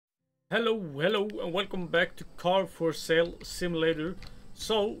Hello, and welcome back to Car for Sale Simulator.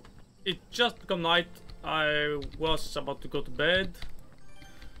 So, it just become night. I was about to go to bed,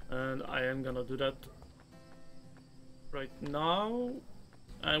 and I am gonna do that right now.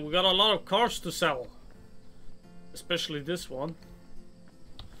 And we got a lot of cars to sell, especially this one.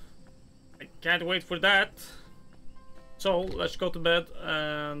 I can't wait for that. So, let's go to bed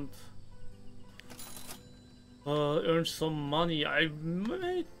and earn some money. I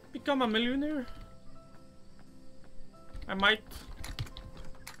might become a millionaire. I might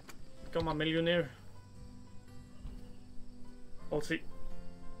become a millionaire. We'll see.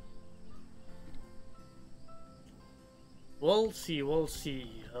 We'll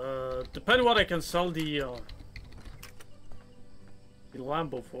see. Depending what I can sell the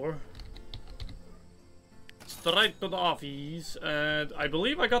Lambo for. Straight to the office, and I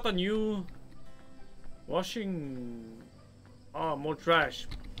believe I got a new washing. Ah, more trash.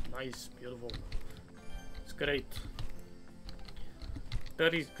 Nice, beautiful. It's great.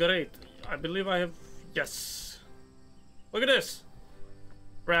 That is great. I believe I have. Yes. Look at this.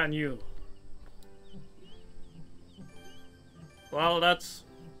 Brand new. Well, that's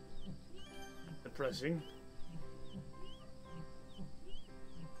depressing.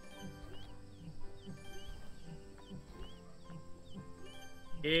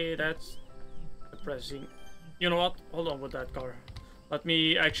 Yeah, that's depressing. You know what? Hold on with that car. Let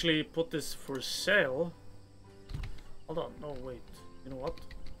me actually put this for sale. Hold on. No, wait. You know what?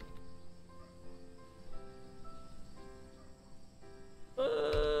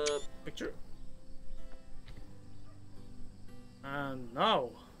 Picture. And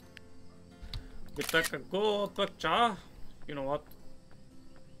now we take a good picture. You know what?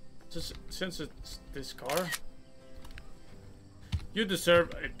 Just since it's this car, you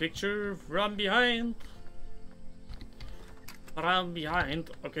deserve a picture from behind. From behind.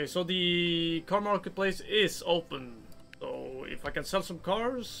 Okay, so the car marketplace is open. So if I can sell some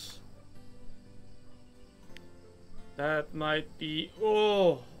cars, that might be.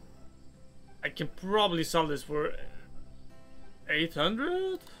 Oh, I can probably sell this for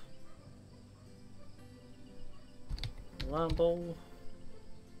 800. Lambo.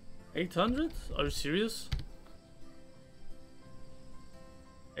 800? Are you serious?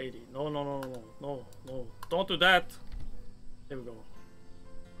 80. No. Don't do that. There we go.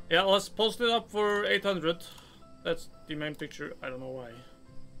 Yeah, let's post it up for 800. That's the main picture. I don't know why.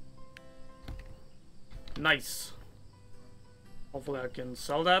 Nice. Hopefully I can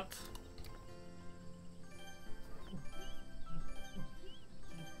sell that.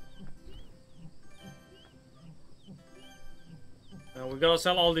 And we gotta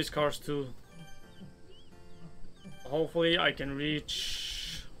sell all these cars too. Hopefully I can reach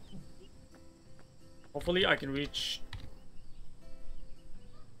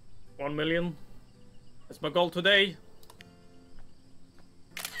 1 million. That's my goal today.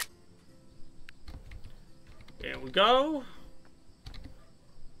 There we go.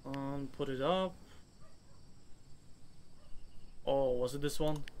 Put it up. Oh, was it this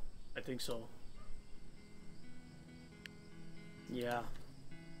one? I think so. Yeah.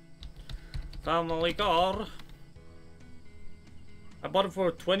 Family car. I bought it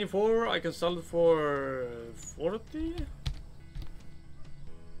for 24. I can sell it for 40.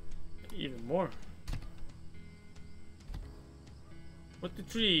 Even more.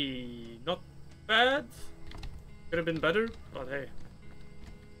 23. Not bad. Could have been better, but hey.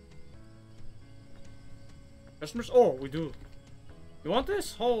 Customers? Oh, we do. You want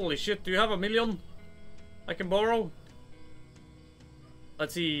this? Holy shit, do you have $1 million I can borrow?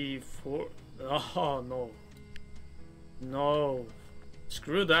 Let's see. Oh, no. No.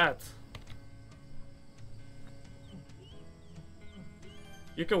 Screw that.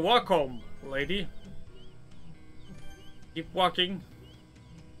 You can walk home, lady. Keep walking.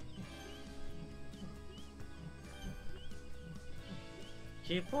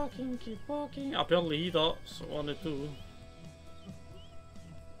 Keep walking. Apparently he does wanted to.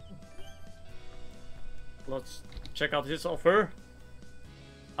 Let's check out his offer.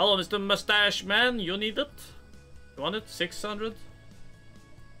 Hello, Mr. Mustache Man. You need it? You want it? 600?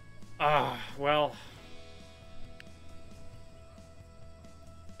 Ah, well.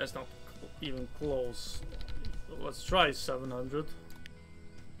 That's not even close. Let's try 700.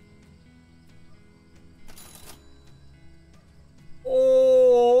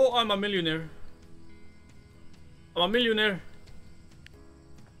 Oh, I'm a millionaire. I'm a millionaire.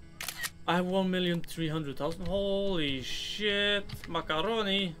 I have 1,300,000. Holy shit,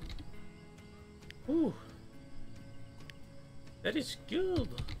 macaroni. Ooh, that is good.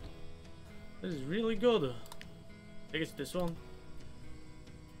 That is really good. I think it's this one.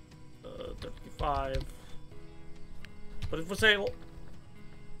 35. Put it for sale.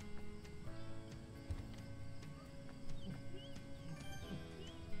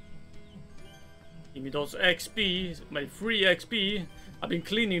 Give me those XP, my free XP. I've been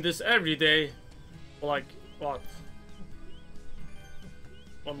cleaning this every day for like, what?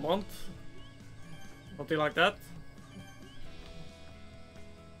 1 month? Something like that.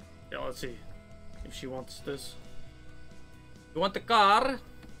 Yeah, let's see if she wants this. You want the car?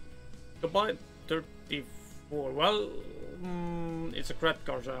 Goodbye. 34. Well, it's a credit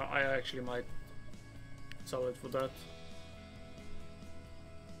card, so I actually might sell it for that.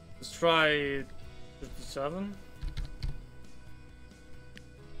 Let's try 37.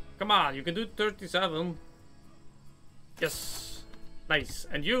 Come on, you can do 37. Yes. Nice.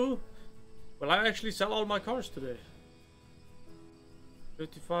 And you? Will I actually sell all my cars today?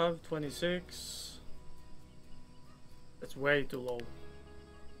 35, 26. That's way too low.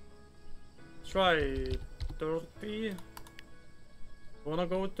 Let's try 30. Wanna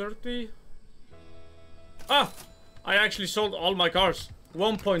go with 30? Ah! I actually sold all my cars.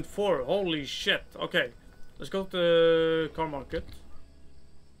 1.4. Holy shit. Okay. Let's go to the car market.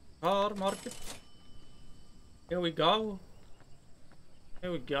 Car market. Here we go.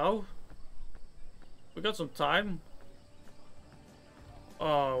 Here we go. We got some time.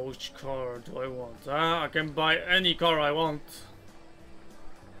 Oh, which car do I want? I can buy any car I want.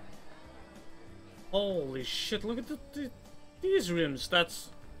 Holy shit, look at these rims. That's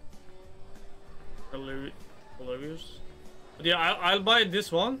hilarious. But yeah, I'll buy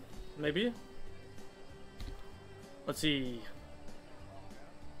this one, maybe. Let's see.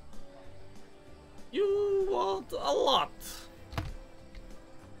 You want a lot.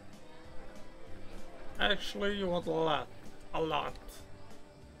 Actually, you want a lot. A lot.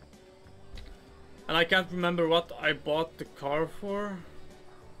 And I can't remember what I bought the car for.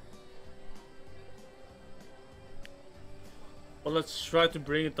 But let's try to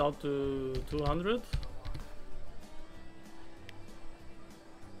bring it down to 200.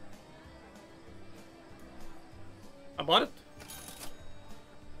 I bought it.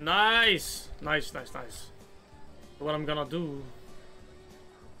 Nice. Nice, nice, nice. So what I'm gonna do...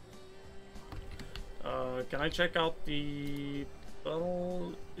 can I check out the...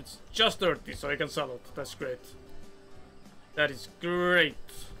 Well, it's just 30, so I can sell it. That's great. That is great.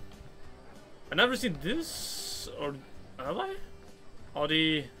 I never seen this, or have I?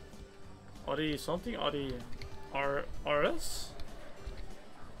 Audi something? Audi RS?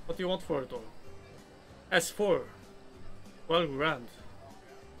 What do you want for it though? S4. 12 grand.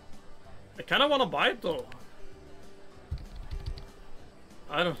 I kinda wanna buy it though.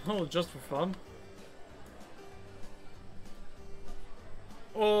 I don't know, just for fun.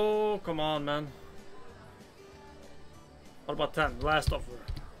 Oh, come on, man. What about 10? Last offer.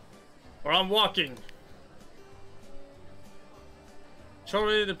 Or I'm walking.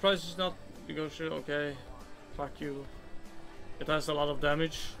 Sorry, the price is not negotiable. Okay. Fuck you. It has a lot of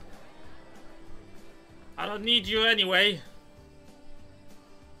damage. I don't need you anyway.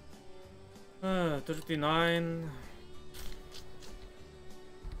 39.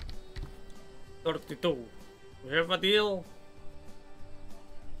 32. We have a deal.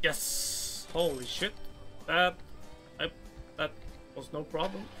 Yes! Holy shit. That was no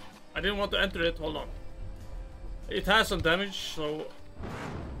problem. I didn't want to enter it. Hold on. It has some damage, so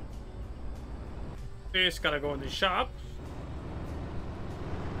this gotta go in the shop.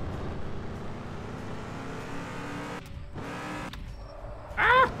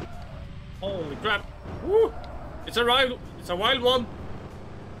 Ah! Holy crap! Woo! It's a wild one.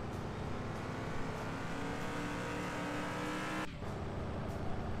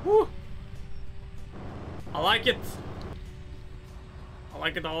 Woo! I like it. I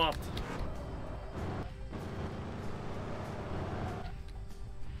like it a lot.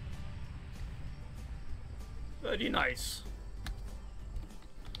 Very nice.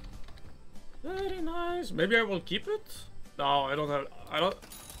 Very nice. Maybe I will keep it? No, I don't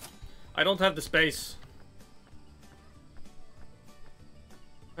have the space.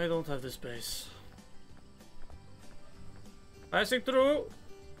 I don't have the space. Passing through.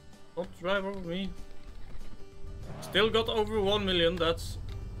 Don't drive over me. Still got over 1 million. That's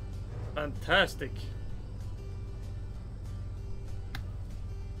fantastic.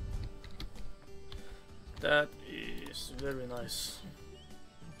 That is very nice.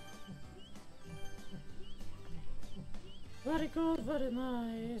 Very good, very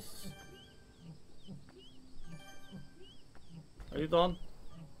nice. Are you done?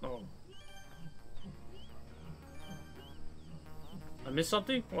 No. I missed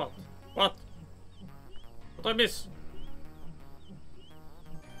something? What? What? What I miss?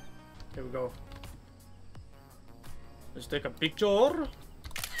 Here we go. Let's take a picture.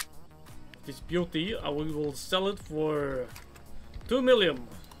 This beauty, and we will sell it for 2 million.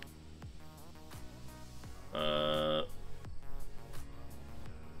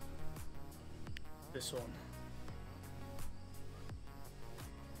 This one.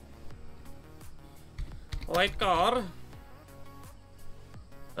 White car.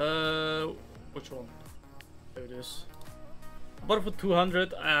 Which one? There it is. I bought it for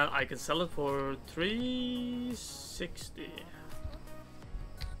 200 and I can sell it for 360.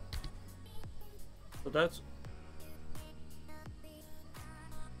 So that's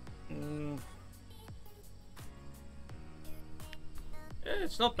yeah,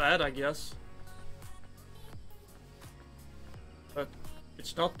 it's not bad, I guess. But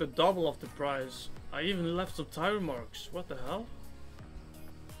it's not the double of the price. I even left some tire marks. What the hell?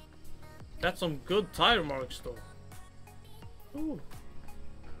 That's some good tire marks though. Ooh.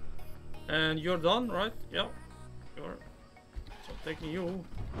 And you're done, right? Yeah. You're. So I'm taking you.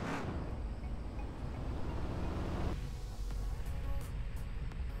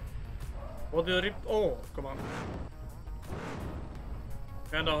 What did I rip? Oh, come on.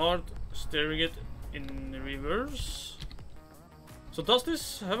 Kinda hard steering it in reverse. So does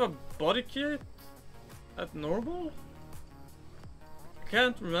this have a body kit at normal? I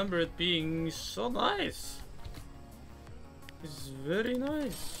can't remember it being so nice. It's very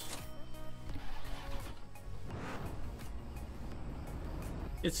nice.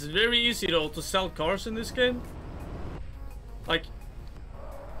 It's very easy though to sell cars in this game. Like,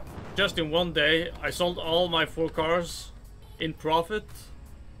 just in one day, I sold all my 4 cars in profit.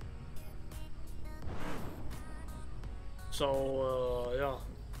 So, yeah,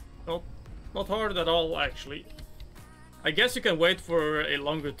 not hard at all, actually. I guess you can wait for a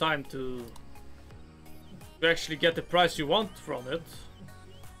longer time to actually get the price you want from it.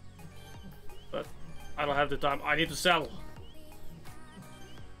 But I don't have the time. I need to sell.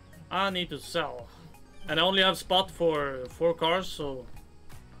 I need to sell. And I only have spot for 4 cars, so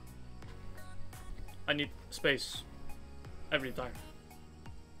I need space every time.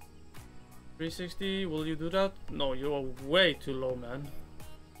 360, will you do that? No, you are way too low, man.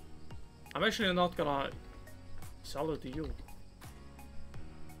 I'm actually not gonna sell it to you.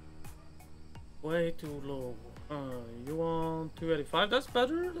 Way too low. You want 285? That's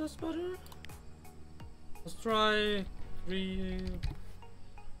better. That's better. Let's try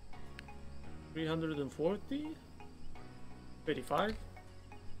 340. 85.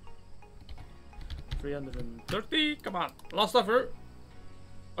 330. Come on, last offer.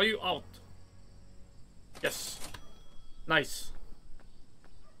 Are you out? Yes. Nice.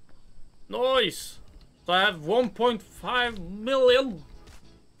 Nice. So I have 1.5 million.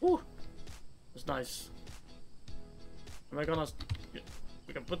 Woo. That's nice. Am I gonna?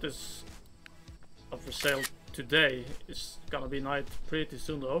 We can put this up for sale today. It's gonna be night pretty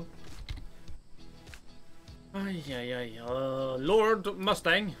soon though. Ay, ay, ay. Lord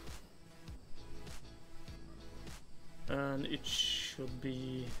Mustang. And it should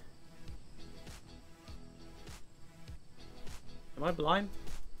be. Am I blind?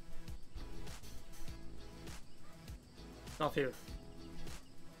 Not here.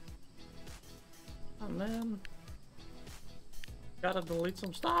 Oh man. Gotta delete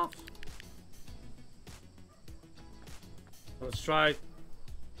some stuff. Let's try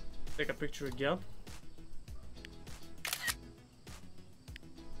take a picture again.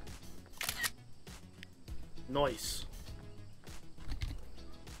 Noise.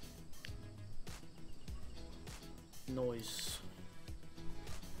 Noise.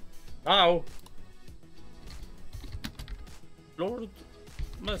 Ow! Lord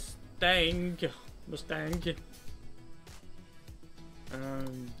Mustang.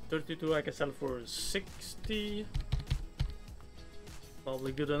 32 I can sell for 60.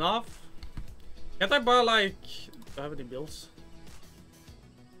 Probably good enough. Can't I buy like... Do I have any bills?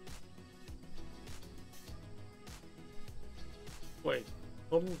 Wait,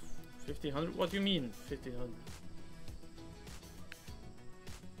 total 1500? What do you mean 1500?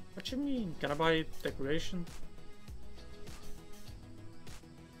 What you mean? Can I buy decoration?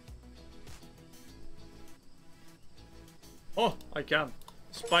 Oh, I can.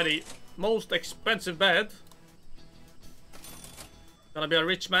 It's by the most expensive bed. Gonna be a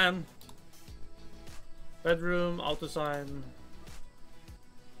rich man. Bedroom, auto sign.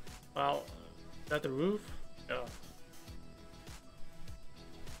 Well, is that the roof? Yeah.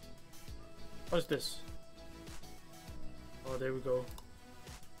 What is this? Oh, there we go.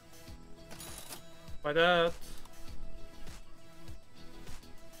 By that.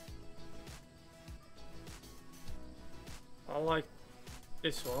 I like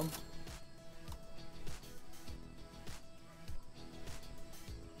this one.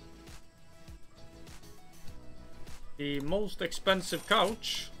 the most expensive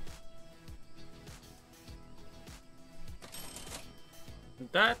couch.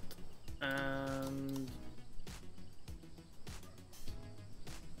 That and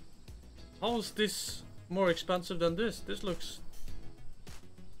how is this more expensive than this? This looks,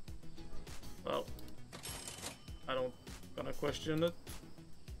 well, I don't gonna question it.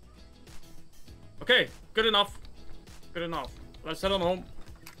 Okay, good enough. Good enough. Let's head on home.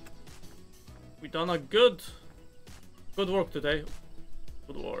 We done a good work today.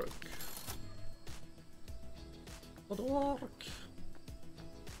 Good work. Good work.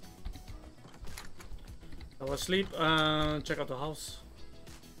 I will sleep and check out the house.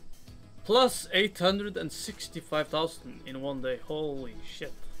 Plus 865,000 in one day. Holy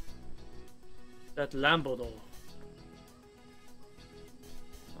shit. That Lambo though.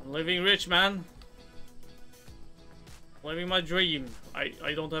 I'm living rich, man. Living my dream.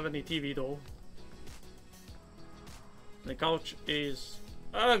 I don't have any TV though. The couch is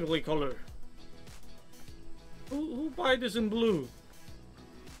ugly color. Who buy this in blue?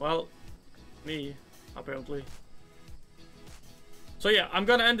 Well, me, apparently. So yeah, I'm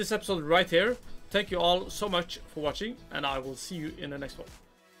gonna end this episode right here. Thank you all so much for watching, and I will see you in the next one.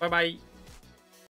 Bye bye.